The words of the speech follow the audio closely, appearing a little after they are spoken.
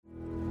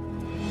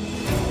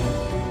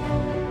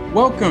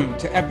Welcome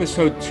to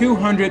episode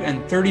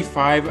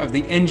 235 of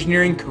the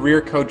Engineering Career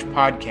Coach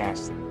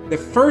podcast, the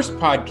first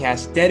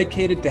podcast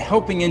dedicated to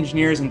helping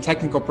engineers and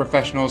technical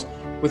professionals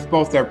with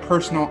both their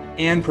personal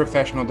and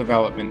professional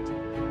development.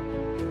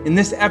 In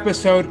this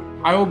episode,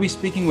 I will be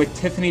speaking with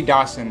Tiffany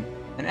Dawson,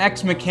 an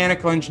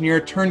ex-mechanical engineer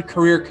turned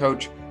career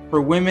coach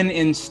for women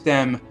in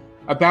STEM,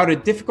 about a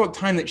difficult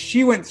time that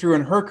she went through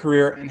in her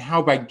career and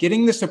how by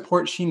getting the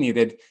support she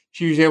needed,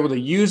 she was able to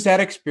use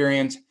that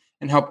experience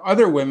and help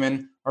other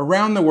women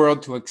around the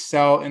world to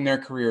excel in their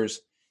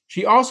careers.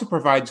 She also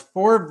provides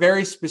 4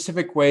 very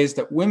specific ways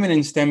that women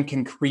in STEM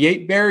can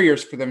create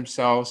barriers for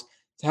themselves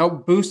to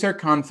help boost their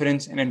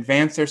confidence and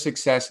advance their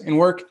success in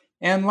work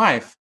and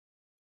life.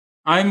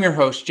 I'm your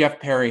host,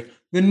 Jeff Perry,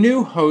 the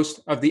new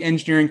host of the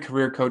Engineering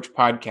Career Coach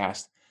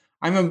podcast.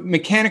 I'm a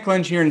mechanical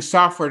engineer and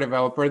software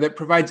developer that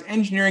provides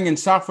engineering and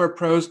software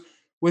pros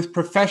with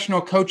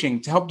professional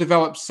coaching to help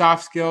develop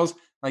soft skills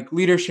like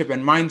leadership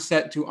and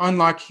mindset to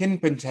unlock hidden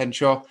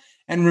potential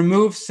and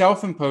remove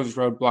self-imposed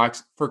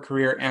roadblocks for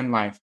career and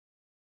life.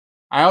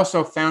 I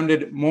also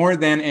founded More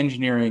Than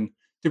Engineering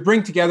to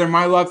bring together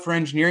my love for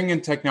engineering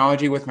and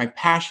technology with my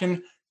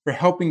passion for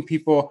helping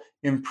people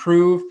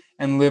improve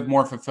and live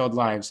more fulfilled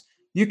lives.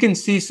 You can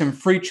see some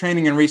free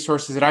training and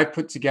resources that I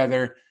put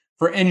together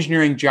for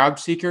engineering job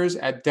seekers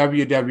at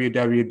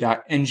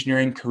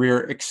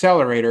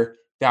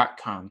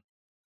www.engineeringcareeraccelerator.com.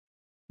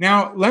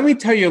 Now, let me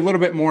tell you a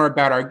little bit more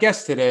about our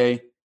guest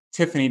today,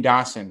 Tiffany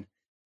Dawson.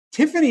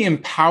 Tiffany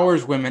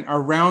empowers women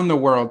around the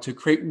world to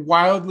create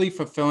wildly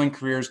fulfilling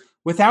careers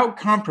without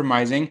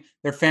compromising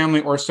their family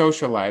or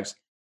social lives.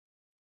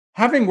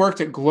 Having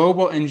worked at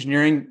global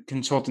engineering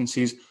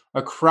consultancies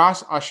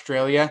across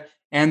Australia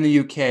and the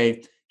UK,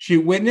 she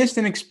witnessed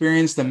and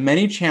experienced the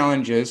many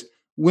challenges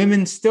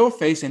women still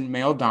face in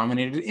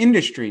male-dominated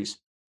industries.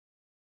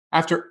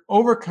 After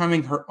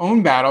overcoming her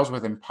own battles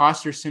with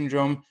imposter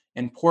syndrome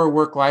and poor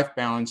work-life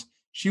balance,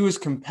 she was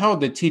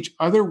compelled to teach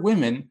other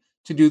women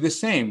to do the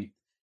same.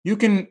 You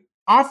can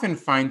often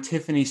find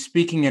Tiffany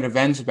speaking at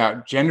events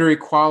about gender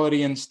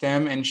equality in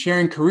STEM and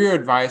sharing career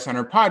advice on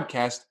her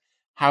podcast,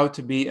 How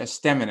to Be a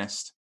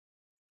STEMinist.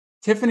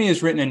 Tiffany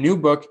has written a new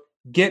book,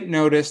 Get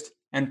Noticed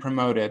and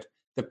Promoted,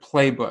 The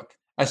Playbook,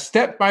 a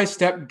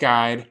step-by-step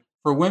guide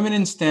for women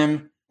in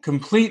STEM,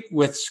 complete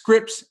with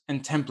scripts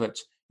and templates.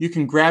 You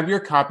can grab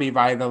your copy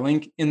via the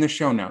link in the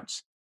show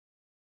notes.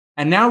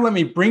 And now let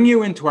me bring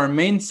you into our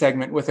main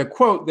segment with a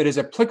quote that is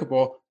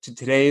applicable to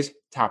today's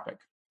topic.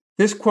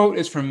 This quote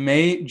is from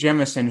Mae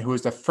Jemison, who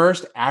is the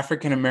first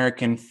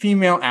African-American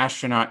female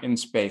astronaut in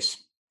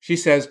space. She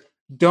says,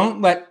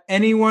 "Don't let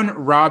anyone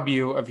rob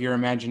you of your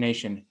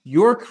imagination,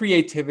 your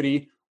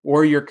creativity,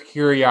 or your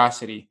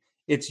curiosity.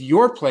 It's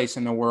your place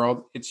in the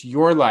world. It's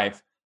your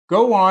life.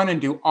 Go on and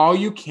do all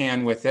you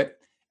can with it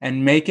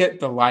and make it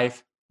the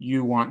life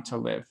you want to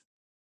live."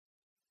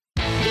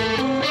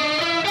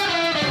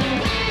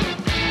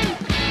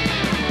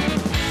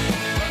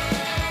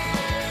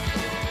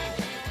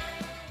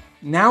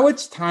 Now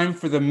it's time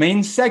for the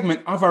main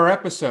segment of our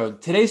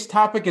episode. Today's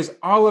topic is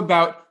all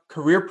about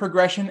career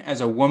progression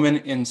as a woman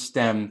in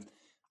STEM.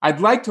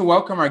 I'd like to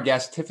welcome our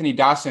guest, Tiffany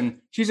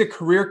Dawson. She's a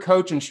career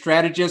coach and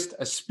strategist,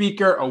 a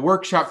speaker, a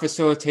workshop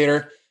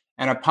facilitator,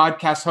 and a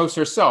podcast host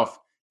herself.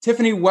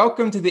 Tiffany,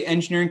 welcome to the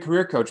Engineering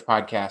Career Coach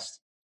podcast.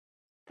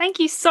 Thank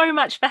you so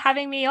much for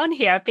having me on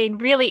here. I've been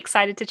really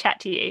excited to chat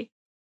to you.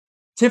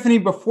 Tiffany,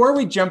 before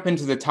we jump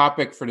into the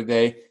topic for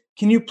today,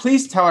 can you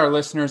please tell our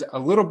listeners a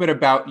little bit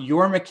about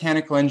your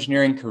mechanical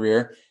engineering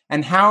career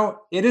and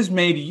how it has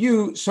made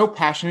you so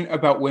passionate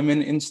about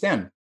women in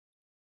STEM?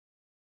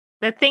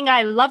 The thing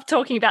I love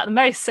talking about the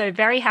most, so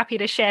very happy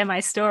to share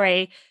my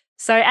story.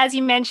 So as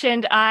you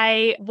mentioned,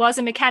 I was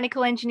a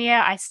mechanical engineer.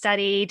 I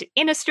studied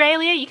in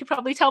Australia. You could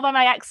probably tell by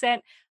my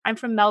accent. I'm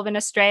from Melbourne,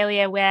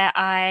 Australia, where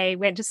I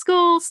went to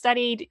school,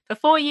 studied for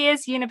 4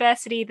 years,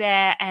 university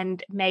there,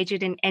 and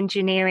majored in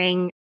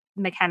engineering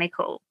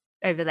mechanical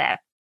over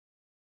there.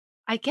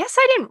 I guess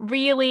I didn't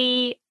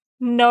really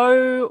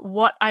know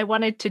what I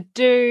wanted to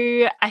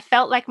do. I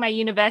felt like my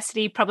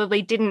university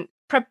probably didn't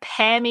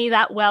prepare me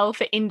that well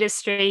for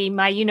industry.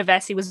 My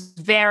university was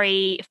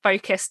very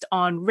focused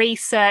on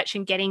research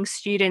and getting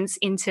students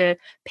into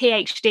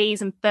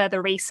PhDs and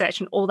further research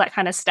and all that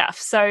kind of stuff.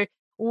 So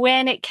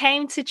when it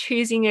came to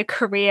choosing a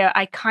career,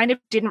 I kind of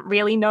didn't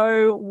really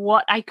know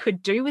what I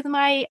could do with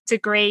my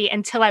degree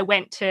until I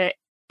went to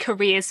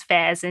careers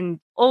fairs and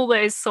all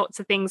those sorts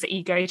of things that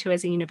you go to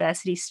as a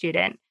university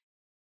student.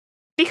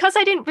 Because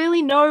I didn't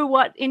really know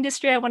what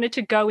industry I wanted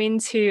to go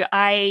into,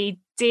 I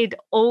did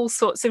all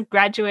sorts of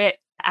graduate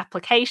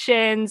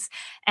applications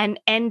and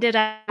ended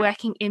up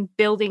working in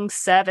building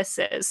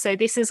services. So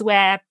this is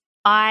where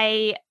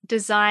I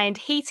designed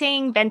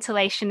heating,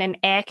 ventilation, and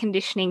air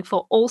conditioning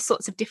for all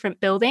sorts of different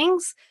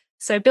buildings.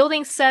 So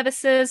building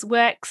services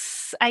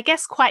works, I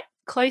guess, quite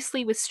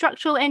closely with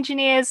structural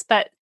engineers,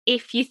 but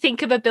if you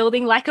think of a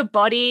building like a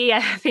body,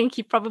 I think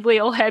you've probably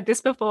all heard this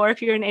before if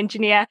you're an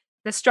engineer,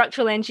 the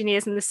structural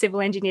engineers and the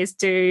civil engineers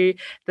do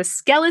the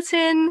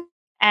skeleton,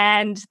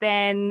 And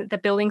then the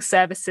building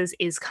services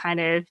is kind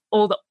of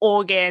all the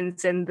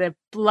organs and the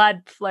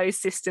blood flow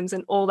systems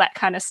and all that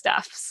kind of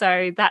stuff.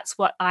 So that's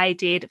what I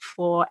did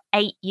for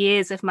 8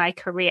 years of my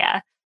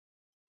career.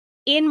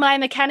 In my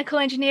mechanical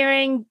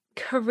engineering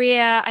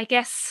career, I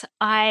guess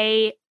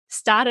I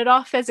started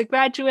off as a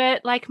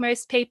graduate, like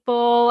most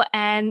people,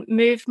 and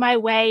moved my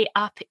way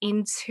up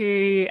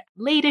into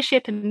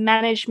leadership and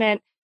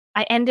management.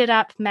 I ended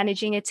up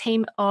managing a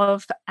team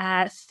of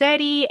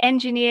 30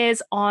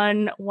 engineers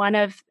on one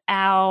of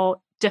our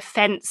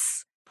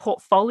defense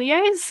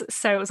portfolios.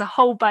 So it was a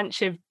whole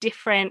bunch of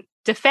different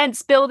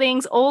defense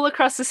buildings all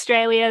across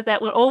Australia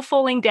that were all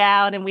falling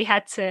down, and we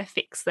had to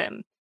fix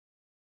them.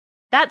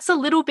 That's a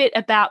little bit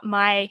about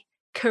my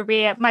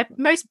career. My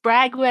most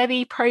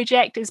brag-worthy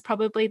project is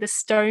probably the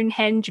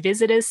Stonehenge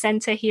Visitors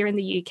Centre here in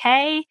the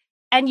UK.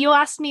 And you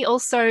asked me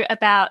also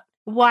about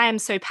why I'm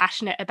so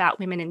passionate about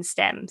women in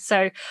STEM.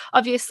 So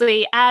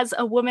obviously, as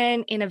a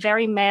woman in a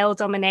very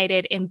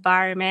male-dominated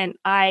environment,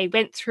 I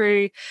went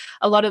through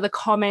a lot of the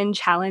common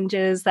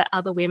challenges that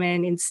other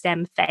women in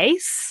STEM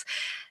face,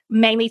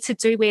 mainly to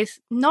do with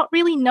not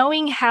really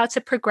knowing how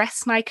to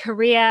progress my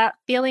career,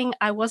 feeling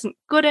I wasn't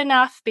good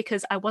enough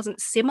because I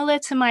wasn't similar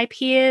to my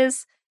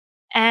peers,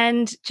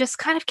 and just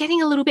kind of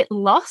getting a little bit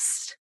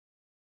lost.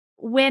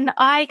 When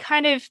I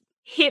kind of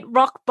hit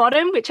rock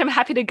bottom, which I'm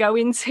happy to go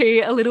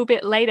into a little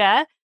bit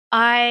later,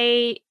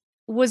 I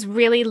was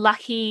really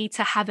lucky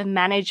to have a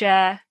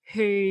manager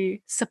who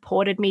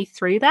supported me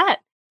through that.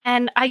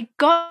 And I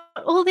got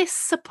all this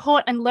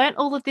support and learnt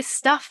all of this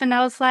stuff. And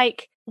I was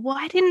like,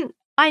 why didn't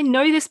I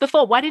know this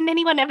before? Why didn't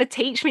anyone ever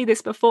teach me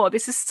this before?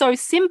 This is so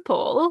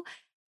simple.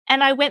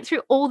 And I went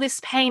through all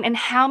this pain, and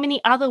how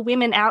many other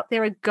women out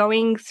there are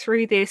going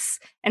through this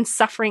and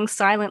suffering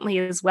silently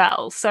as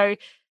well. So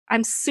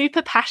I'm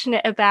super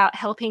passionate about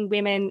helping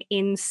women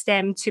in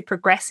STEM to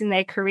progress in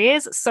their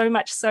careers, so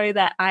much so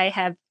that I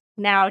have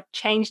now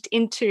changed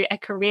into a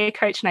career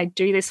coach and I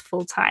do this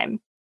full time.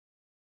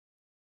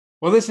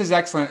 Well, this is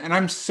excellent. And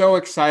I'm so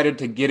excited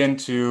to get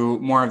into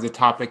more of the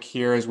topic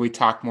here as we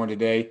talk more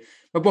today.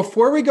 But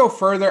before we go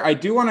further, I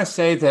do want to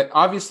say that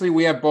obviously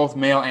we have both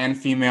male and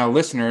female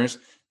listeners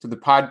to the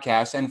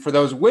podcast. And for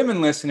those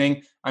women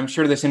listening, I'm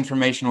sure this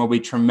information will be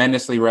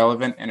tremendously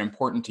relevant and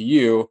important to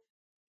you.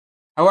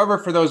 However,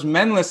 for those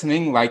men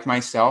listening, like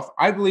myself,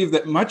 I believe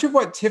that much of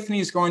what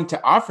Tiffany is going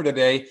to offer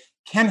today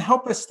can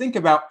help us think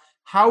about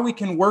how we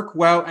can work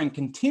well and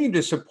continue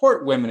to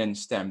support women in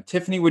STEM.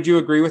 Tiffany, would you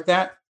agree with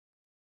that?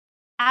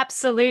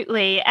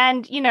 Absolutely.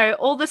 And,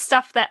 all the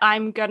stuff that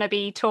I'm going to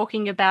be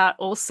talking about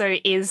also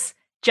is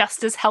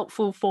just as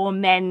helpful for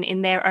men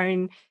in their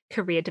own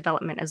career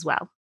development as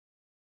well.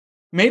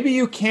 Maybe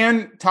you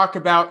can talk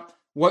about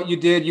what you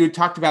did. You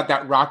talked about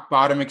that rock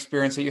bottom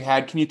experience that you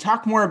had. Can you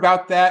talk more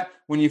about that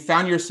when you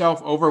found yourself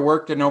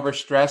overworked and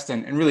overstressed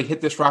and really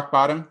hit this rock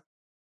bottom?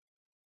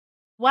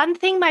 One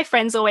thing my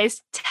friends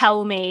always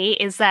tell me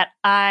is that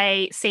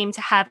I seem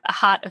to have a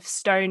heart of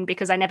stone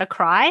because I never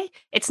cry.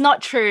 It's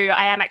not true.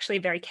 I am actually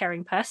a very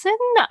caring person.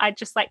 I'd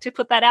just like to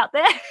put that out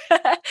there.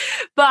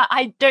 But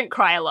I don't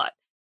cry a lot.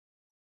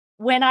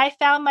 When I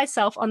found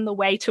myself on the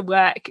way to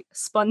work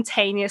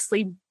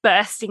spontaneously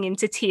bursting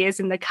into tears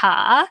in the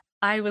car,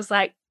 I was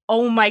like,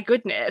 oh my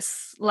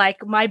goodness,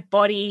 like my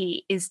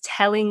body is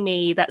telling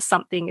me that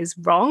something is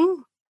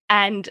wrong.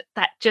 And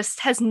that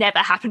just has never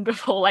happened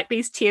before. Like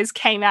these tears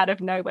came out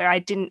of nowhere. I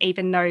didn't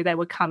even know they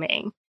were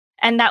coming.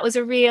 And that was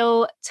a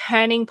real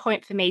turning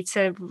point for me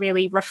to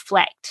really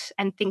reflect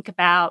and think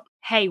about,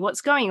 hey,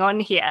 what's going on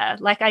here?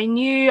 Like I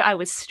knew I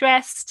was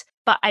stressed,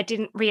 but I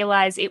didn't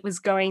realize it was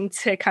going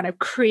to kind of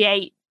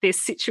create this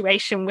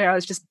situation where I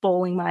was just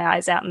bawling my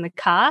eyes out in the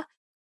car.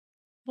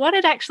 What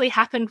had actually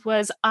happened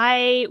was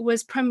I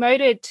was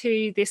promoted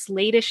to this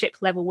leadership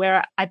level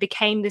where I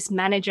became this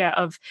manager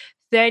of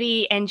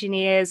 30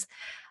 engineers.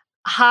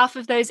 Half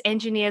of those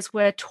engineers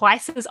were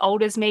twice as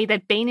old as me.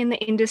 They'd been in the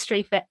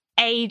industry for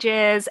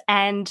ages.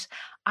 And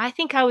I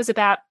think I was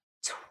about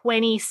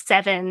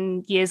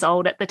 27 years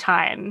old at the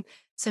time.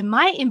 So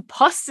my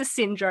imposter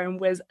syndrome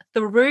was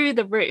through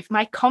the roof.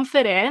 My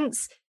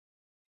confidence,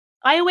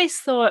 I always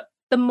thought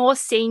the more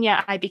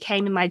senior I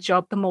became in my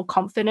job, the more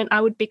confident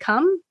I would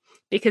become,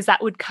 because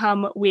that would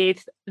come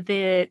with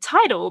the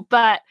title.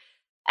 But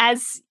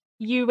as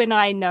you and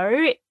I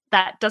know,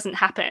 that doesn't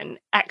happen.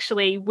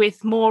 Actually,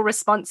 with more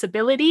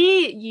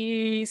responsibility,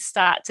 you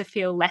start to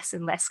feel less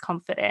and less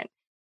confident.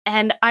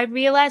 And I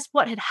realized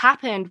what had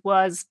happened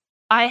was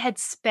I had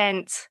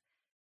spent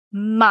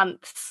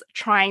months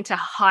trying to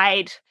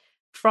hide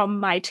from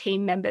my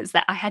team members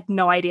that I had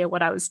no idea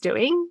what I was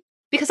doing.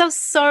 Because I was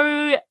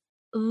so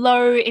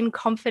low in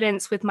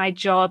confidence with my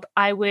job,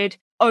 I would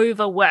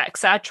overwork.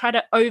 So I'd try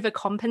to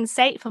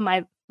overcompensate for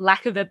my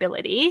lack of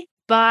ability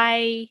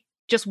by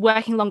just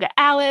working longer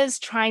hours,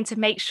 trying to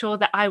make sure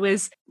that I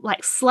was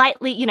like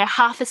slightly,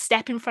 half a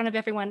step in front of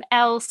everyone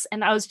else.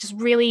 And I was just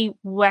really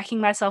working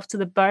myself to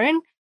the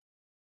bone.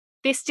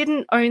 This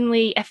didn't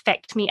only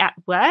affect me at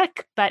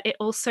work, but it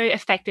also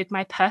affected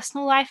my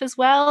personal life as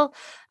well.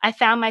 I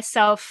found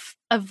myself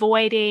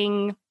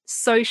avoiding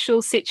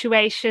social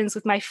situations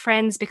with my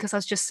friends because I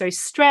was just so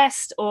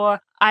stressed, or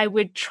I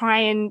would try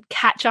and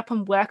catch up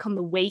and work on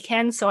the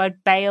weekend. So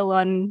I'd bail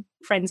on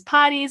friends'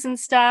 parties and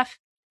stuff.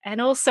 And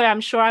also,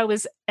 I'm sure I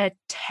was a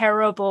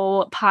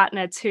terrible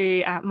partner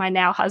to my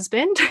now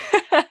husband.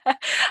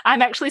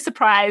 I'm actually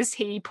surprised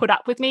he put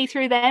up with me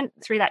through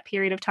that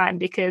period of time,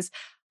 because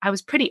I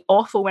was pretty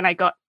awful when I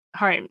got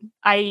home.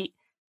 I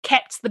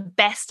kept the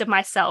best of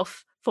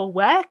myself for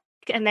work.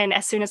 And then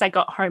as soon as I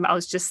got home, I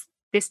was just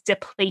this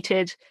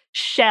depleted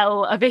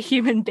shell of a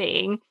human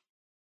being.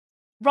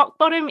 Rock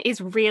bottom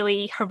is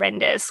really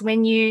horrendous.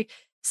 When you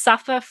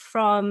suffer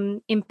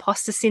from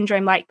imposter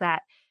syndrome like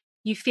that,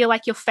 you feel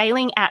like you're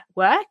failing at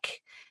work.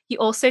 You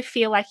also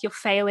feel like you're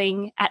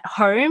failing at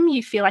home.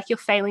 You feel like you're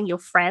failing your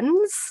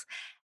friends.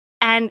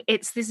 And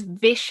it's this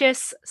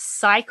vicious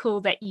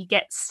cycle that you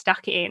get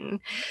stuck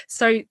in.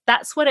 So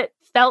that's what it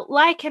felt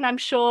like. And I'm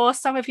sure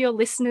some of your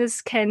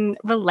listeners can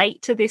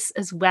relate to this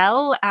as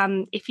well.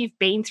 If you've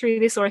been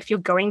through this, or if you're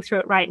going through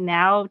it right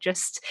now,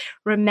 just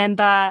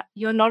remember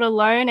you're not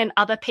alone, and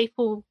other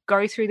people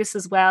go through this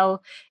as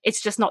well.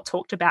 It's just not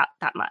talked about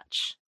that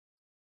much.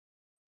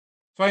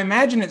 So I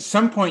imagine at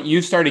some point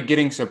you started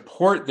getting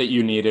support that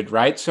you needed,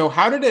 right? So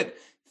how did it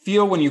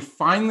feel when you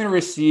finally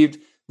received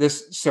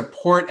this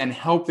support and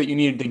help that you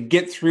needed to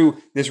get through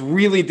this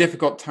really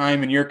difficult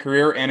time in your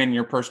career and in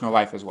your personal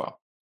life as well?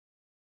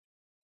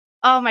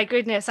 Oh my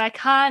goodness, I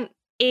can't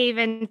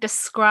even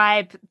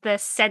describe the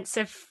sense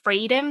of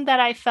freedom that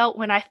I felt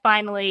when I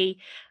finally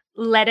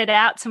let it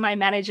out to my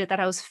manager that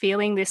I was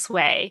feeling this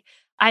way.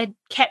 I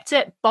kept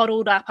it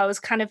bottled up. I was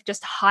kind of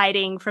just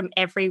hiding from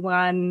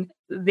everyone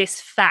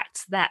this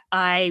fact that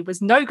I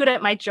was no good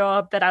at my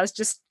job, that I was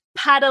just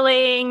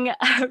paddling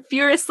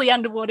furiously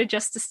underwater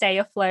just to stay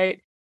afloat.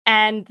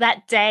 And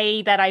that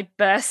day that I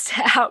burst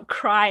out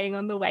crying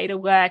on the way to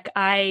work,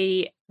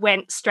 I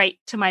went straight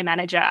to my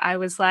manager. I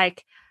was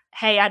like,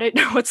 hey, I don't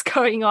know what's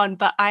going on,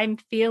 but I'm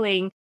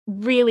feeling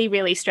really,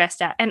 really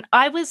stressed out. And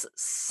I was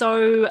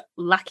so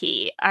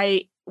lucky.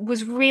 I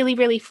was really,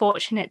 really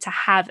fortunate to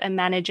have a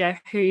manager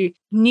who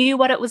knew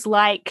what it was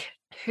like,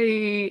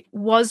 who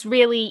was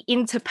really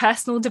into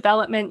personal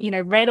development,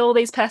 read all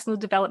these personal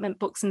development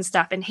books and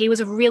stuff. And he was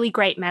a really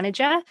great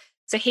manager.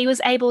 So he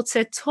was able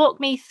to talk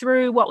me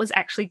through what was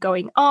actually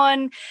going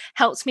on,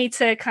 helped me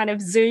to kind of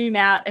zoom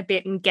out a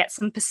bit and get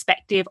some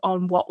perspective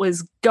on what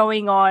was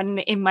going on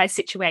in my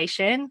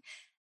situation.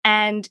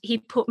 And he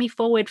put me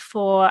forward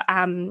for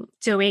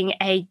doing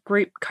a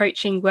group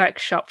coaching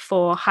workshop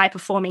for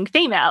high-performing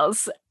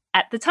females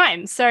at the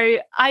time. So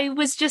I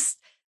was just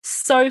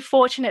so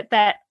fortunate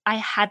that I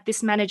had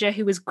this manager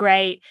who was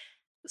great,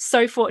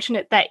 so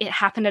fortunate that it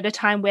happened at a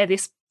time where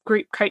this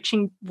group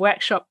coaching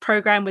workshop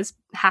program was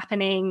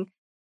happening.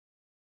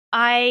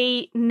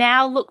 I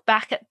now look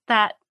back at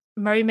that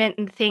moment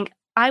and think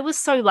I was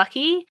so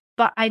lucky,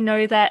 but I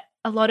know that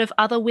a lot of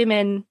other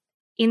women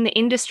in the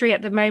industry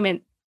at the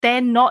moment,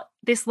 they're not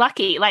this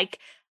lucky. Like,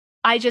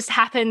 I just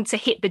happened to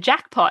hit the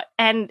jackpot,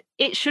 and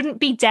it shouldn't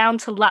be down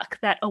to luck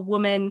that a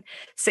woman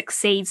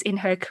succeeds in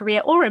her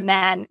career, or a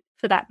man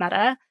for that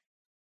matter.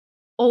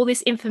 All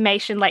this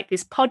information, like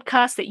this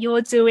podcast that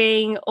you're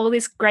doing, all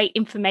this great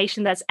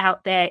information that's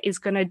out there is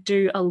going to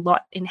do a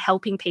lot in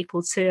helping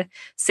people to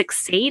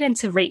succeed and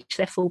to reach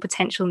their full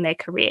potential in their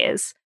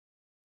careers.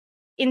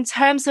 In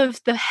terms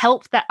of the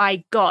help that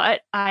I got,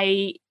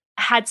 I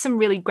had some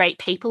really great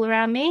people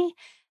around me.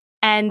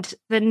 And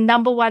the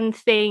number one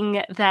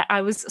thing that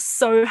I was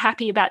so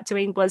happy about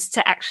doing was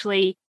to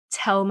actually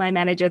tell my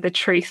manager the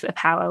truth of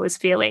how I was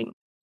feeling.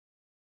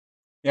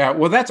 Yeah,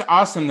 well, that's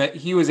awesome that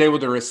he was able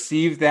to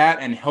receive that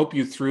and help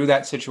you through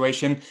that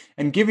situation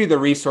and give you the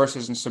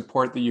resources and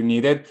support that you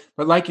needed.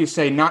 But like you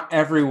say, not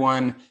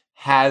everyone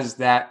has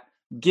that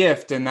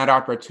gift and that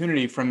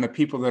opportunity from the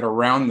people that are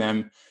around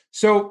them.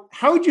 So,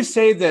 how would you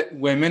say that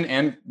women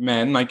and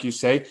men, like you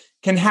say,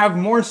 can have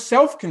more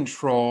self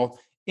control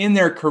in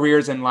their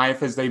careers and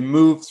life as they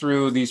move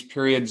through these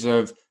periods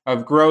of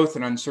growth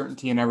and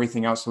uncertainty and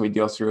everything else that we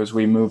deal through as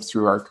we move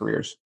through our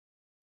careers?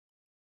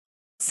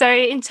 So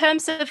in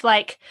terms of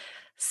like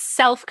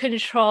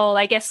self-control,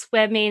 I guess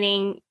we're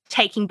meaning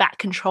taking back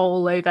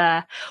control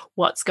over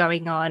what's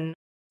going on.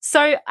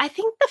 So I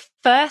think the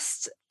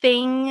first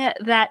thing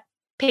that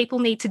people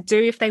need to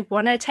do if they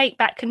want to take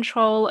back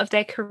control of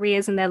their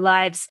careers and their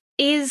lives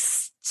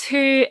is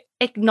to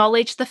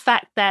acknowledge the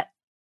fact that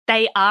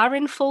they are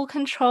in full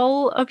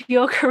control of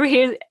your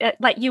career.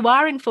 Like, you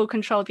are in full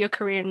control of your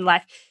career and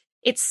life.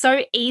 It's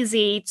so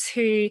easy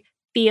to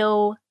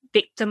feel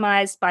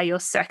victimized by your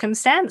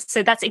circumstance.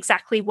 So that's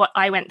exactly what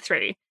I went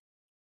through.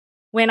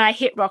 When I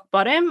hit rock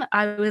bottom,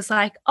 I was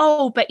like,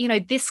 oh, but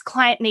this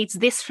client needs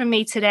this from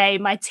me today.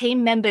 My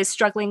team member's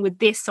struggling with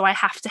this, so I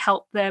have to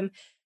help them.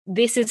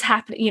 This is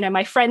happening.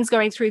 My friend's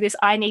going through this.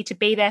 I need to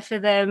be there for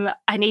them.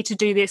 I need to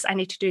do this. I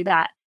need to do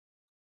that.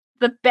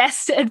 The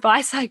best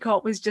advice I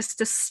got was just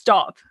to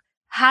stop,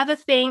 have a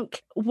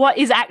think, what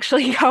is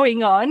actually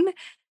going on,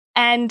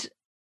 and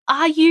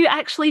are you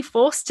actually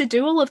forced to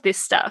do all of this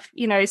stuff?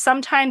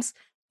 Sometimes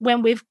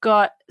when we've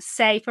got,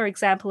 say, for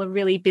example, a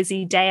really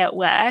busy day at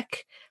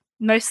work,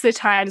 most of the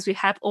times we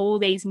have all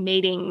these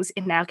meetings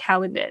in our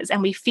calendars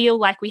and we feel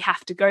like we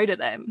have to go to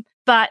them.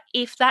 But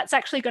if that's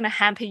actually going to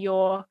hamper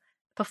your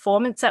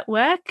performance at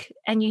work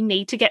and you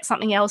need to get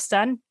something else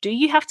done, do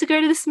you have to go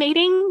to this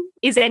meeting?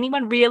 Is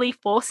anyone really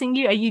forcing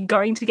you? Are you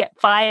going to get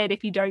fired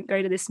if you don't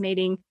go to this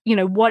meeting?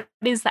 What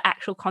is the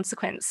actual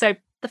consequence? So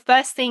the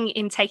first thing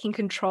in taking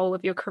control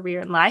of your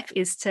career and life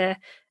is to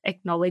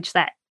acknowledge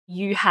that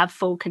you have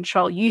full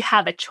control. You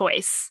have a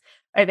choice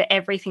over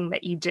everything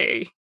that you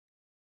do.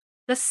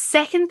 The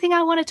second thing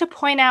I wanted to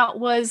point out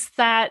was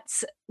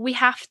that we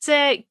have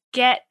to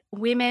get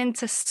women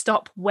to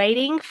stop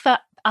waiting for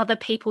other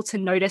people to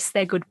notice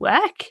their good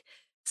work.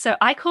 So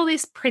I call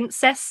this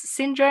princess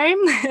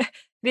syndrome.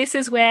 This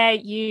is where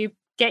you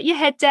get your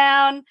head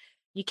down,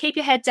 you keep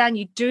your head down,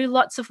 you do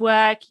lots of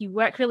work, you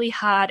work really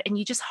hard, and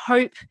you just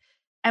hope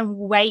and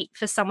wait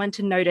for someone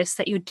to notice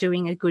that you're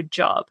doing a good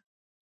job.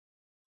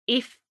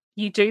 If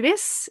you do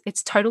this,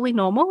 it's totally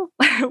normal.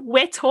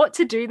 We're taught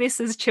to do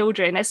this as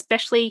children,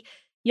 especially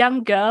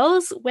young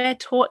girls. We're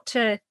taught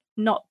to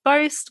not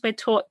boast. We're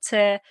taught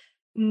to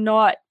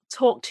not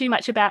talk too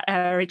much about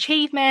our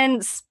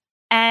achievements.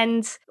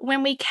 And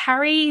when we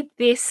carry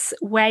this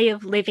way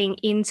of living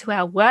into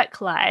our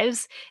work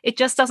lives, it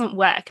just doesn't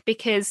work,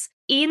 because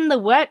in the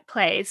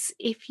workplace,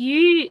 if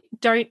you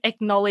don't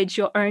acknowledge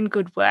your own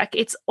good work,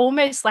 it's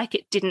almost like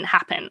it didn't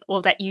happen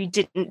or that you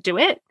didn't do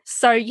it.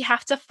 So you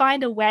have to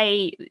find a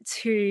way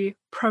to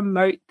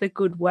promote the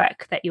good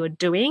work that you're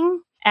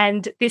doing.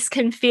 And this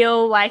can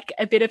feel like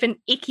a bit of an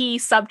icky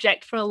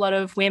subject for a lot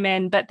of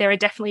women, but there are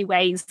definitely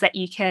ways that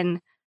you can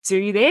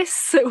do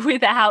this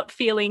without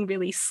feeling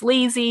really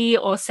sleazy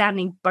or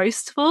sounding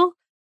boastful.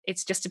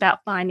 It's just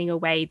about finding a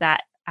way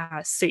that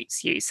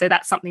suits you. So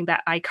that's something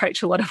that I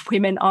coach a lot of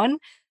women on,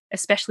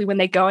 especially when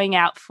they're going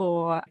out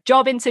for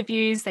job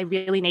interviews. They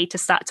really need to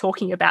start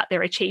talking about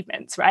their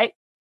achievements, right?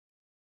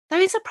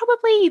 Those are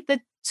probably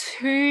the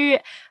two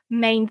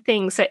main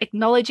things. So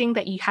acknowledging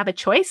that you have a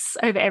choice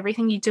over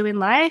everything you do in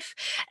life,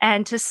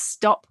 and to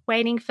stop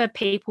waiting for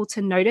people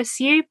to notice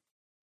you.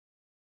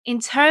 In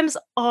terms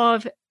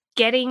of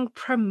getting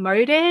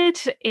promoted,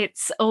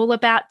 it's all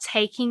about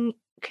taking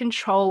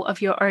control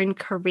of your own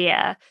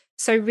career.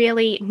 So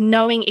really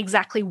knowing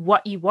exactly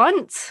what you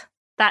want.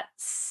 That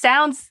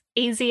sounds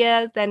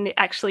easier than it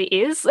actually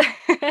is.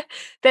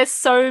 There's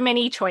so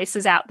many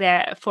choices out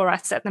there for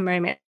us at the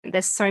moment.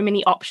 There's so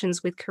many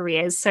options with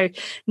careers. So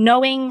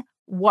knowing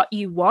what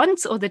you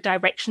want or the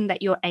direction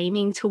that you're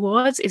aiming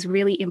towards is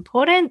really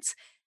important.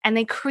 And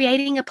then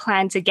creating a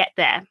plan to get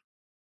there.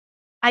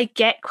 I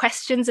get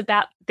questions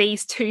about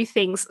these two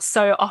things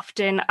so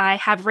often. I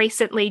have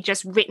recently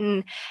just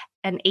written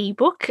an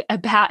ebook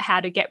about how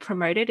to get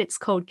promoted. It's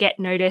called Get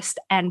Noticed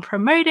and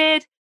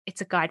Promoted.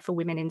 It's a guide for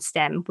women in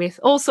STEM with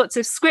all sorts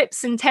of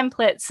scripts and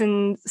templates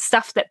and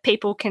stuff that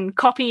people can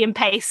copy and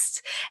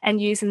paste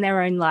and use in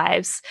their own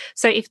lives.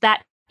 So if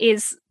that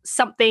is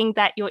something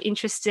that you're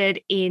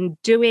interested in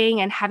doing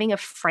and having a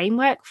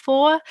framework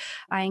for,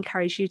 I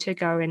encourage you to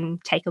go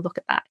and take a look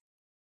at that.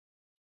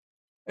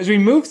 As we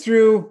move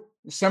through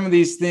some of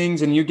these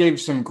things, and you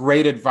gave some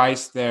great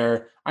advice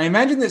there, I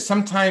imagine that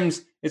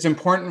sometimes it's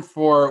important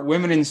for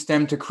women in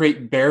STEM to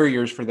create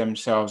barriers for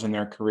themselves in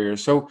their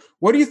careers. So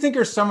what do you think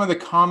are some of the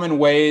common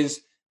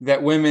ways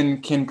that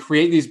women can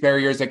create these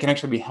barriers that can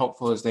actually be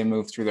helpful as they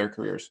move through their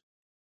careers?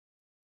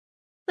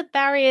 The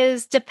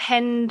barriers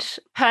depend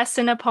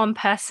person upon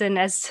person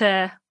as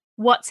to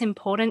what's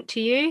important to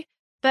you.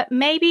 But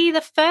maybe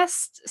the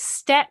first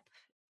step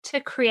to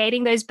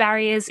creating those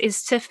barriers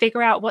is to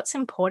figure out what's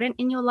important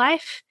in your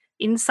life,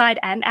 inside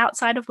and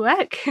outside of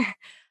work.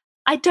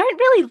 I don't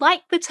really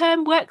like the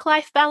term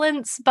work-life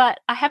balance, but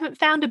I haven't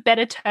found a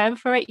better term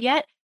for it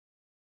yet.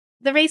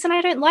 The reason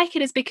I don't like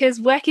it is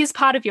because work is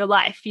part of your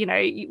life.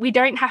 We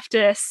don't have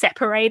to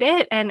separate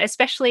it. And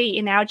especially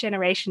in our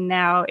generation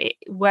now,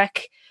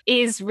 work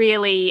is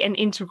really an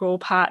integral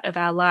part of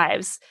our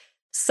lives.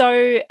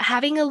 So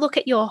having a look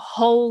at your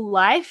whole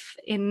life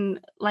in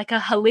like a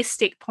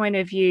holistic point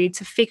of view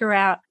to figure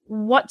out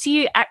what do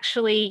you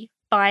actually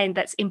find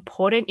that's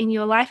important in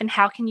your life and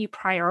how can you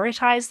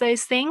prioritize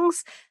those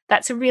things,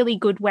 that's a really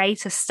good way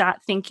to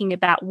start thinking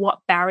about what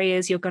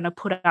barriers you're going to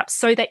put up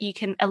so that you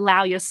can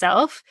allow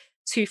yourself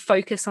to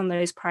focus on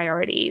those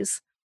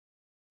priorities.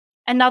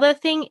 Another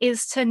thing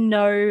is to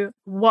know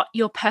what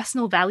your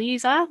personal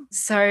values are.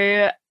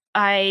 So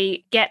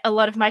I get a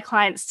lot of my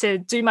clients to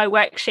do my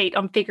worksheet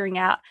on figuring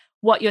out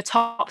what your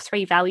top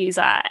 3 values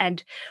are.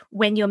 And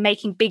when you're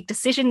making big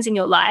decisions in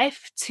your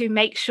life, to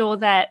make sure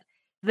that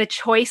the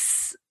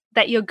choice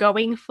that you're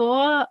going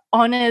for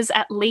honors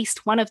at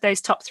least one of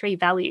those top 3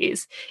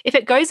 values. If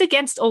it goes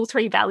against all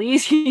 3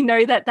 values, you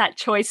know that that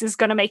choice is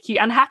going to make you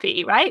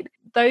unhappy, right?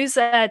 Those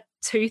are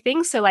 2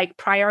 things. So like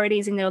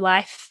priorities in your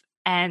life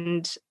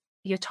and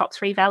your top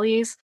 3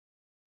 values.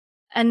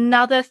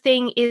 Another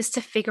thing is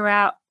to figure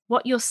out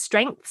what your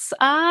strengths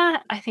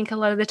are. I think a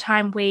lot of the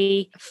time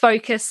we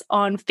focus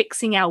on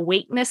fixing our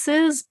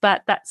weaknesses,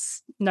 but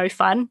that's no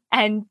fun.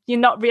 And you're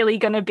not really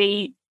going to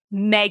be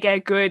mega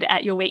good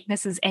at your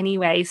weaknesses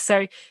anyway.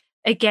 So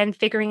again,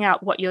 figuring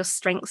out what your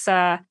strengths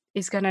are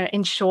is going to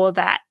ensure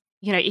that,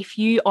 if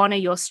you honor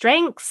your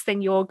strengths,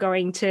 then you're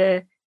going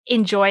to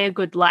enjoy a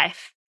good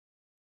life.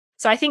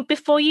 So I think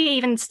before you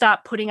even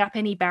start putting up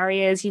any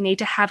barriers, you need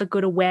to have a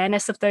good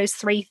awareness of those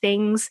three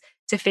things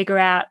to figure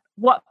out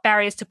what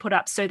barriers to put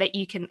up so that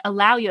you can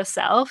allow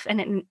yourself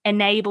and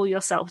enable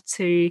yourself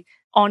to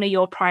honor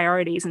your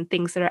priorities and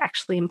things that are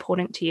actually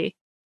important to you.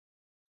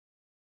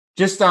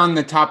 Just on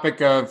the topic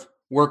of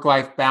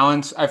work-life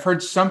balance, I've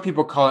heard some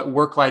people call it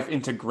work-life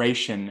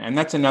integration. And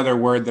that's another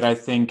word that I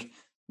think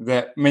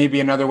that may be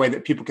another way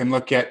that people can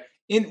look at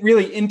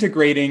really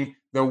integrating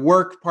the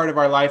work part of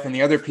our life and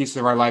the other pieces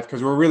of our life,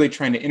 because we're really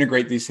trying to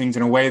integrate these things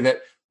in a way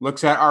that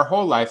looks at our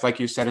whole life. Like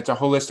you said, it's a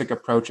holistic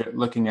approach at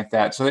looking at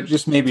that. So it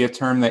just may be a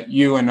term that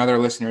you and other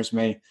listeners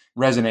may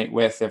resonate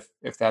with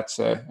if that's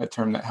a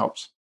term that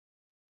helps.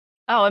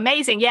 Oh,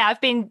 amazing. Yeah,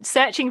 I've been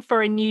searching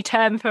for a new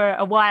term for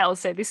a while,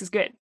 so this is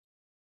good.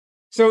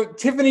 So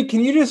Tiffany, can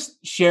you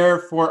just share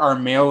for our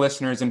male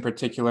listeners in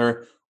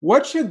particular,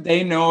 what should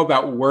they know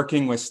about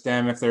working with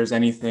STEM if there's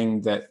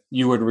anything that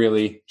you would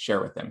really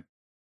share with them?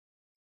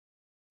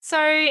 So,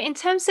 in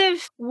terms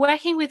of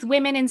working with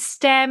women in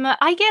STEM,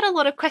 I get a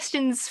lot of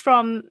questions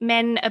from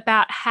men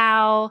about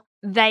how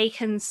they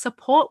can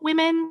support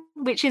women,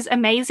 which is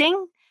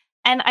amazing.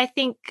 And I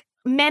think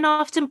men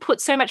often put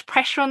so much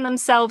pressure on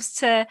themselves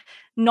to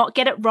not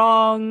get it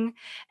wrong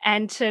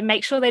and to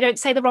make sure they don't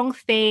say the wrong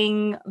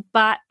thing.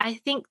 But I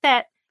think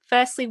that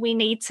firstly, we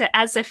need to,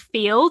 as a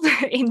field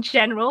in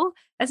general,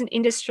 as an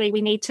industry,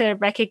 we need to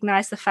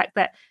recognize the fact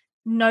that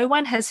no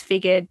one has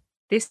figured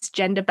this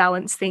gender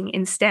balance thing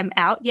in STEM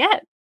out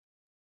yet.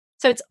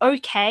 So it's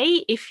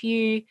okay if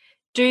you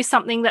do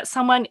something that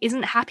someone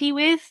isn't happy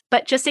with,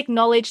 but just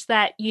acknowledge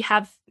that you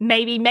have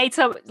maybe made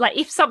some, like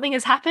if something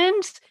has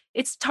happened,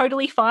 it's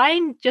totally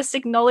fine. Just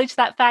acknowledge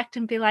that fact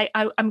and be like,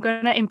 I'm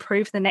going to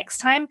improve the next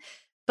time.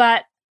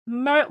 But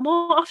more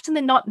often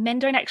than not, men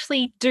don't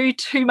actually do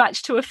too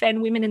much to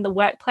offend women in the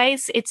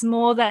workplace. It's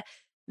more that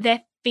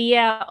their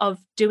fear of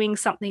doing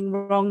something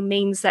wrong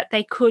means that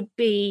they could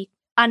be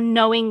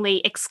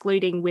unknowingly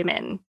excluding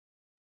women.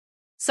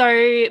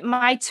 So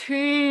my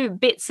two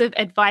bits of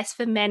advice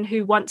for men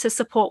who want to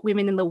support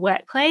women in the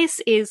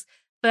workplace is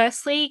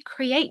firstly,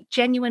 create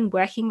genuine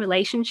working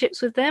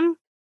relationships with them.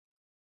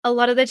 A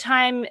lot of the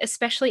time,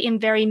 especially in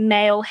very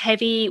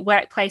male-heavy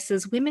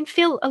workplaces, women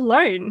feel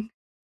alone.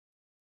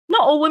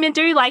 Not all women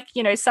do,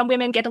 some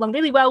women get along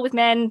really well with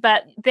men,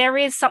 but there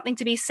is something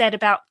to be said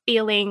about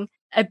feeling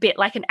a bit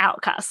like an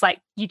outcast.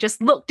 Like you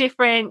just look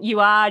different, you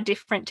are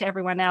different to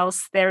everyone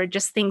else. There are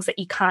just things that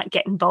you can't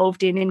get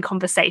involved in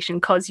conversation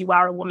because you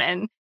are a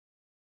woman.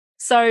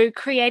 So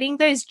creating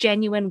those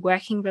genuine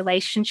working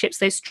relationships,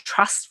 those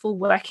trustful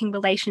working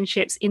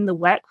relationships in the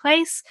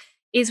workplace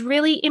is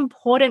really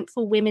important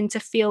for women to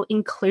feel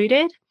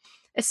included,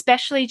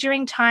 especially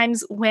during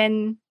times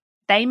when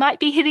they might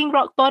be hitting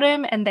rock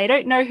bottom and they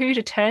don't know who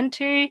to turn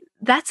to.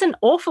 That's an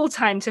awful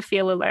time to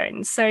feel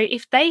alone. So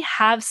if they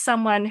have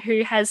someone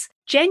who has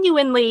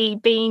genuinely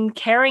been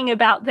caring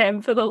about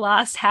them for the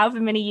last however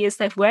many years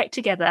they've worked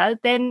together,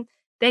 then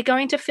they're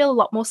going to feel a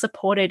lot more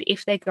supported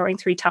if they're going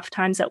through tough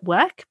times at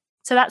work.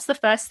 So that's the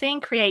first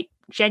thing, create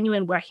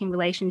genuine working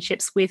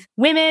relationships with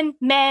women,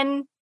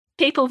 men,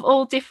 people of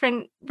all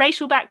different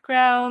racial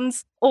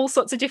backgrounds, all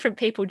sorts of different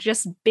people.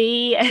 Just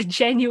be a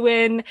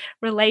genuine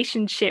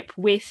relationship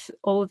with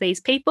all of these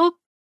people.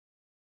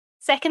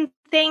 Second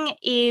thing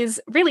is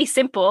really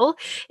simple,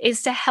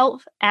 is to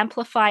help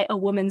amplify a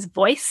woman's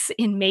voice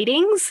in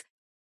meetings.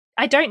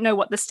 I don't know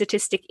what the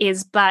statistic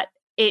is, but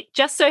it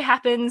just so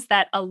happens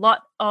that a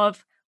lot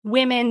of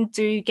women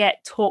do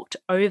get talked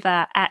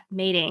over at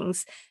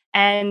meetings.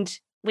 And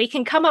we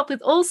can come up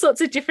with all sorts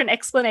of different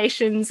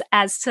explanations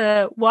as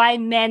to why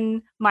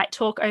men might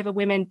talk over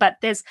women, but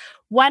there's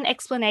one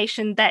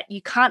explanation that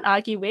you can't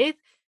argue with,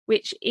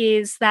 which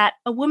is that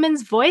a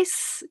woman's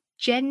voice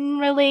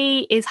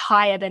generally is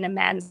higher than a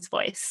man's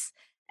voice.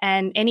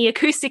 And any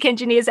acoustic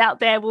engineers out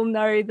there will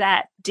know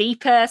that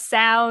deeper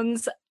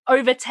sounds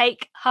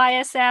overtake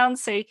higher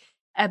sounds. So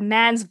a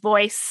man's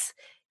voice,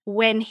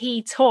 when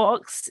he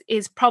talks,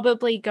 is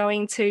probably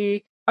going to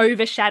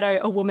overshadow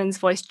a woman's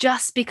voice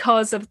just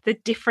because of the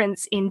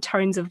difference in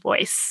tones of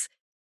voice.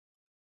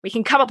 We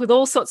can come up with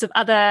all sorts of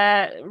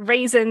other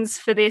reasons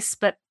for this,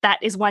 but that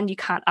is one you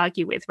can't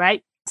argue with,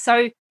 right?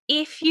 So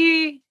if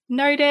you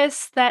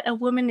notice that a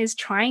woman is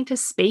trying to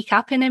speak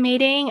up in a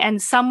meeting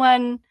and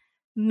someone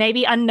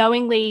maybe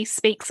unknowingly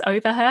speaks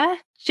over her,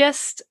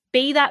 just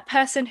be that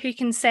person who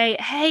can say,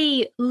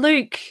 hey,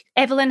 Luke,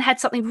 Evelyn had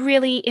something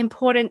really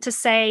important to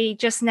say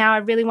just now. I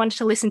really wanted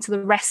to listen to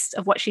the rest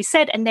of what she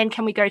said. And then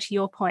can we go to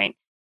your point?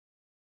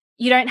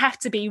 You don't have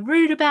to be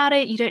rude about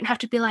it. You don't have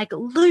to be like,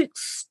 Luke,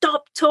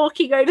 stop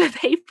talking over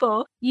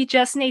people. You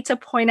just need to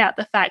point out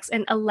the facts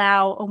and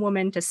allow a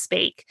woman to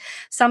speak.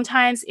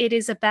 Sometimes it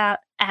is about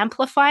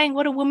amplifying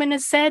what a woman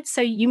has said. So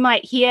you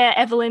might hear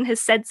Evelyn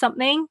has said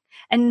something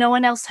and no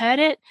one else heard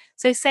it.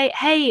 So say,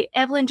 hey,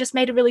 Evelyn just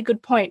made a really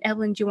good point.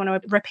 Evelyn, do you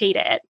want to repeat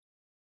it?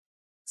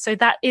 So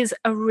that is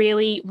a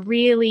really,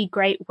 really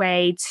great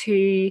way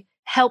to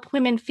help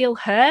women feel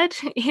heard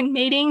in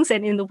meetings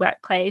and in the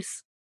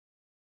workplace.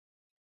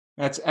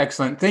 That's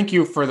excellent. Thank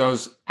you for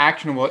those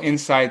actionable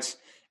insights.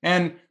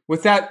 And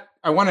with that,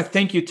 I want to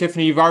thank you,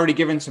 Tiffany. You've already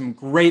given some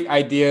great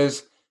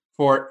ideas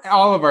for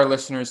all of our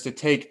listeners to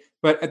take.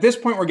 But at this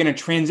point, we're going to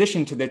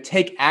transition to the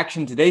Take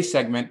Action Today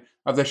segment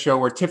of the show,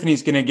 where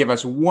Tiffany's going to give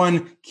us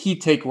one key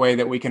takeaway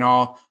that we can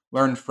all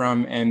learn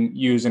from and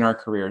use in our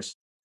careers.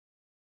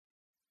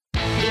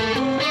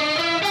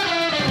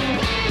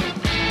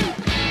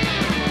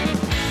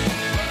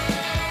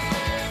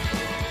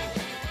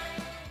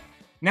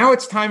 Now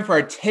it's time for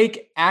our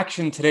Take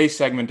Action Today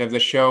segment of the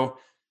show.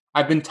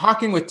 I've been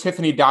talking with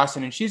Tiffany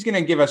Dawson, and she's going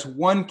to give us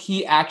one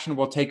key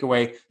actionable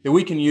takeaway that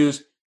we can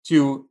use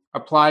to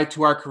apply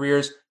to our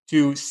careers,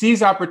 to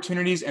seize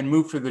opportunities and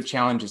move through the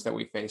challenges that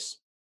we face.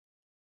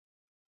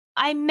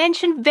 I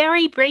mentioned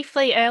very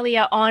briefly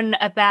earlier on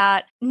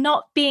about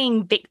not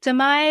being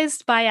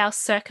victimized by our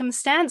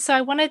circumstance. So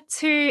I wanted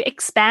to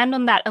expand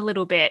on that a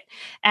little bit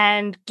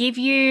and give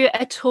you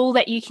a tool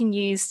that you can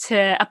use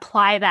to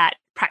apply that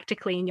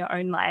practically in your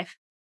own life.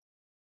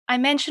 I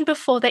mentioned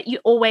before that you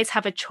always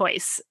have a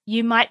choice.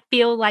 You might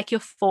feel like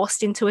you're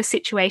forced into a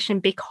situation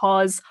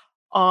because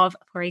of,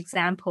 for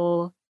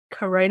example,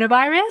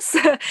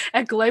 coronavirus,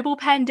 a global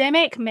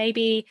pandemic.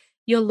 Maybe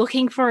you're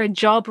looking for a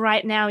job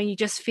right now and you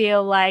just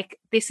feel like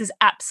this is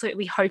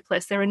absolutely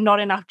hopeless. There are not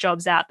enough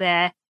jobs out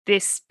there.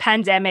 This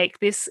pandemic,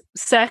 this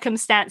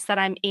circumstance that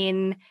I'm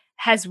in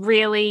has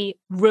really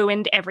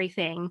ruined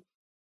everything.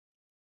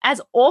 As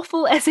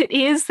awful as it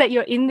is that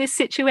you're in this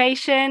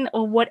situation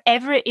or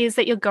whatever it is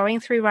that you're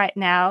going through right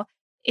now,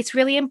 it's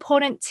really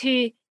important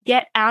to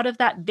get out of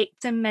that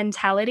victim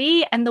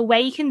mentality. And the way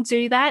you can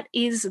do that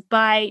is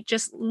by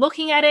just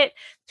looking at it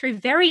through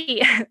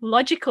very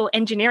logical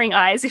engineering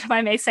eyes, if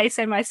I may say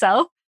so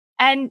myself,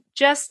 and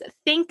just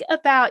think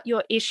about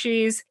your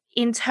issues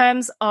in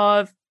terms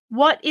of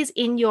what is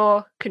in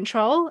your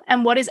control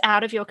and what is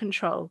out of your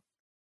control.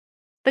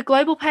 The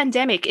global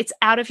pandemic, it's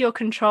out of your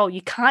control.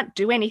 You can't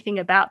do anything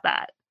about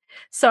that.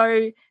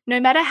 So no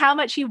matter how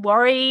much you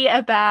worry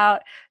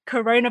about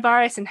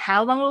coronavirus and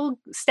how long it will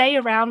stay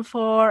around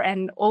for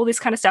and all this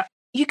kind of stuff,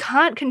 you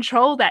can't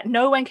control that.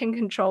 No one can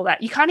control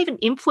that. You can't even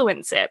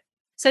influence it.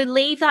 So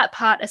leave that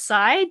part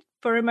aside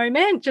for a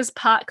moment, just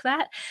park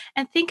that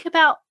and think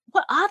about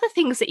what are the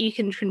things that you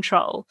can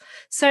control.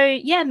 So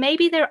yeah,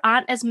 maybe there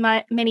aren't as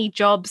many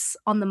jobs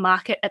on the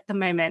market at the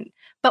moment,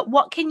 but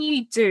what can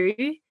you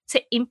do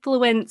to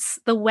influence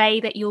the way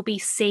that you'll be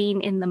seen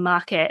in the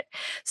market?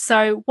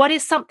 So what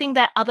is something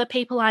that other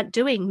people aren't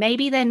doing?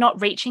 Maybe they're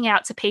not reaching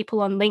out to people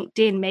on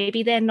LinkedIn.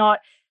 Maybe they're not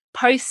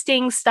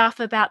posting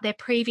stuff about their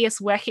previous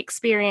work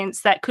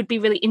experience that could be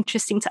really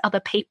interesting to other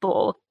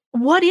people.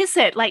 What is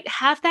it? Like,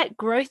 have that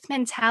growth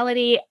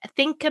mentality.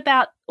 Think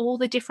about all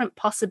the different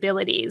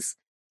possibilities.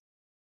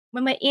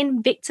 When we're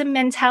in victim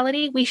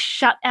mentality, we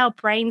shut our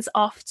brains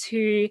off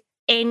to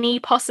any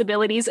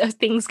possibilities of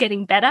things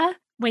getting better.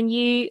 When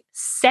you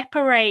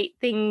separate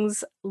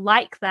things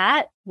like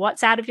that,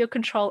 what's out of your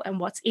control and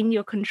what's in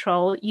your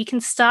control, you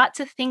can start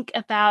to think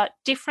about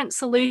different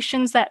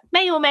solutions that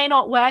may or may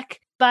not work.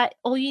 But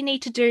all you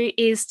need to do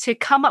is to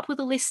come up with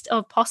a list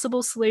of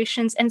possible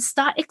solutions and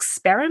start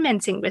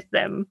experimenting with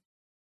them.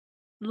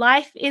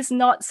 Life is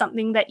not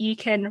something that you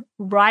can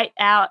write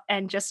out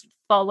and just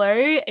follow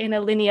in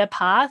a linear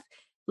path.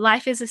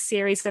 Life is a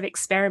series of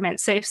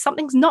experiments. So if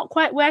something's not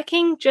quite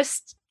working,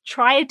 just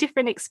try a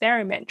different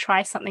experiment,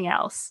 try something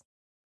else.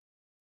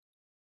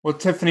 Well,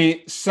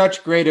 Tiffany,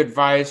 such great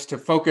advice to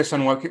focus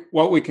on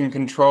what we can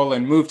control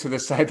and move to the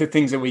side the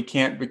things that we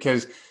can't,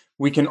 because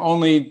we can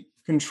only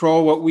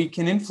control what we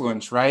can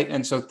influence, right?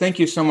 And so thank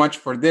you so much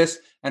for this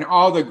and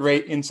all the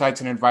great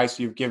insights and advice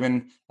you've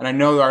given. And I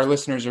know our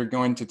listeners are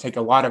going to take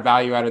a lot of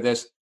value out of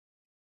this.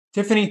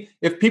 Tiffany,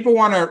 if people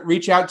want to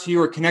reach out to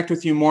you or connect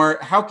with you more,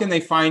 how can they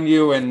find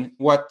you and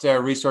what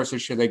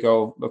resources should they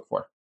go look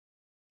for?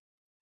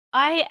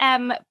 I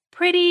am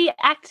pretty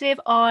active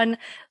on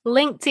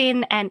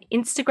LinkedIn and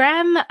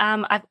Instagram.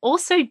 I've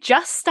also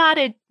just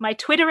started my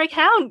Twitter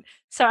account,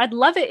 so I'd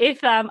love it if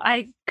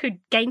I could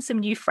gain some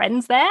new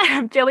friends there.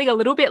 I'm feeling a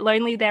little bit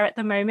lonely there at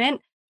the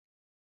moment.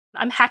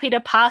 I'm happy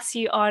to pass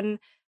you on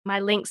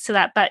my links to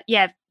that. But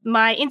yeah,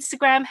 my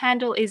Instagram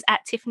handle is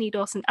at Tiffany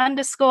Dawson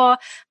 _.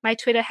 My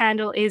Twitter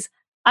handle is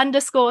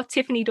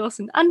 _Tiffany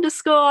Dawson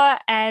 _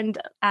 and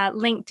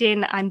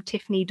LinkedIn, I'm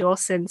Tiffany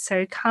Dawson.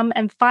 So come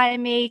and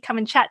find me, come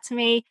and chat to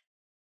me.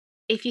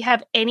 If you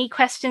have any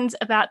questions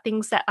about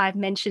things that I've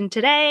mentioned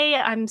today,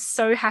 I'm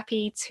so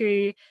happy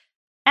to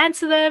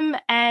answer them.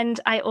 And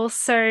I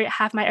also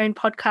have my own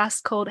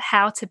podcast called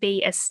How to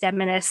Be a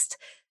STEMinist.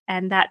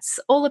 and that's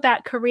all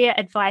about career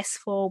advice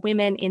for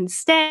women in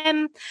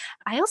STEM.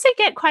 I also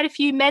get quite a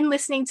few men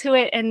listening to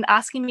it and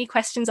asking me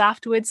questions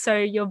afterwards, so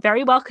you're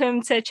very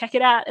welcome to check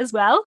it out as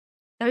well.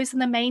 Those are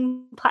the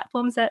main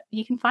platforms that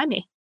you can find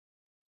me.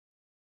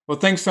 Well,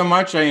 thanks so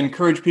much. I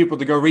encourage people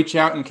to go reach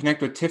out and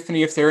connect with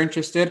Tiffany if they're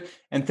interested.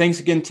 And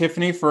thanks again,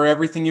 Tiffany, for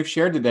everything you've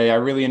shared today. I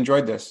really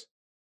enjoyed this.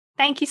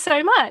 Thank you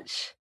so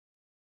much.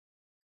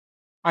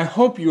 I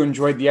hope you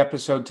enjoyed the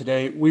episode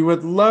today. We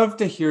would love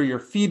to hear your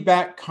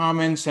feedback,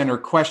 comments, and or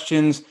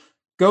questions.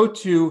 Go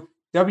to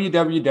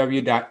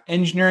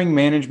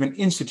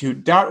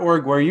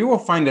www.engineeringmanagementinstitute.org, where you will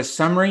find a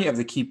summary of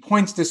the key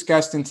points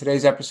discussed in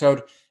today's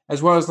episode,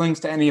 as well as links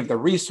to any of the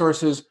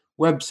resources,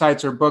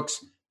 websites, or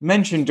books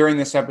mentioned during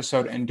this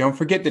episode. And don't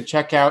forget to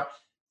check out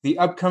the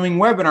upcoming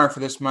webinar for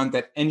this month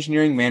at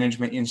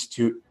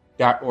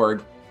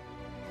engineeringmanagementinstitute.org.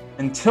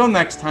 Until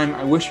next time,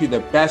 I wish you the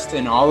best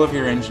in all of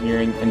your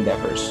engineering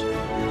endeavors.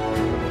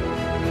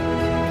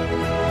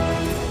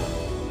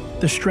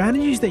 The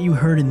strategies that you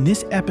heard in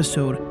this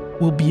episode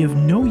will be of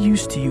no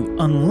use to you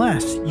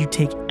unless you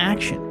take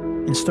action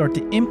and start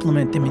to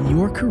implement them in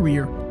your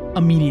career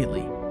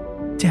immediately.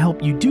 To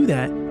help you do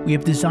that, we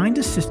have designed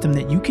a system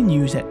that you can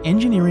use at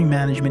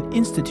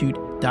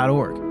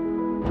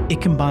engineeringmanagementinstitute.org.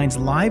 It combines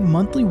live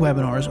monthly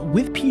webinars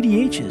with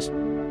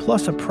PDHs,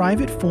 plus a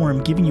private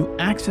forum giving you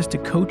access to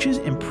coaches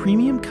and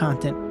premium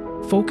content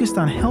focused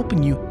on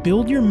helping you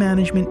build your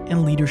management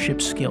and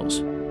leadership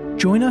skills.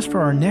 Join us for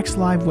our next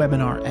live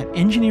webinar at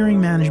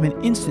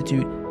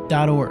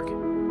engineeringmanagementinstitute.org,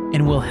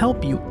 and we'll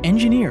help you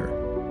engineer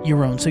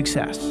your own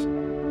success.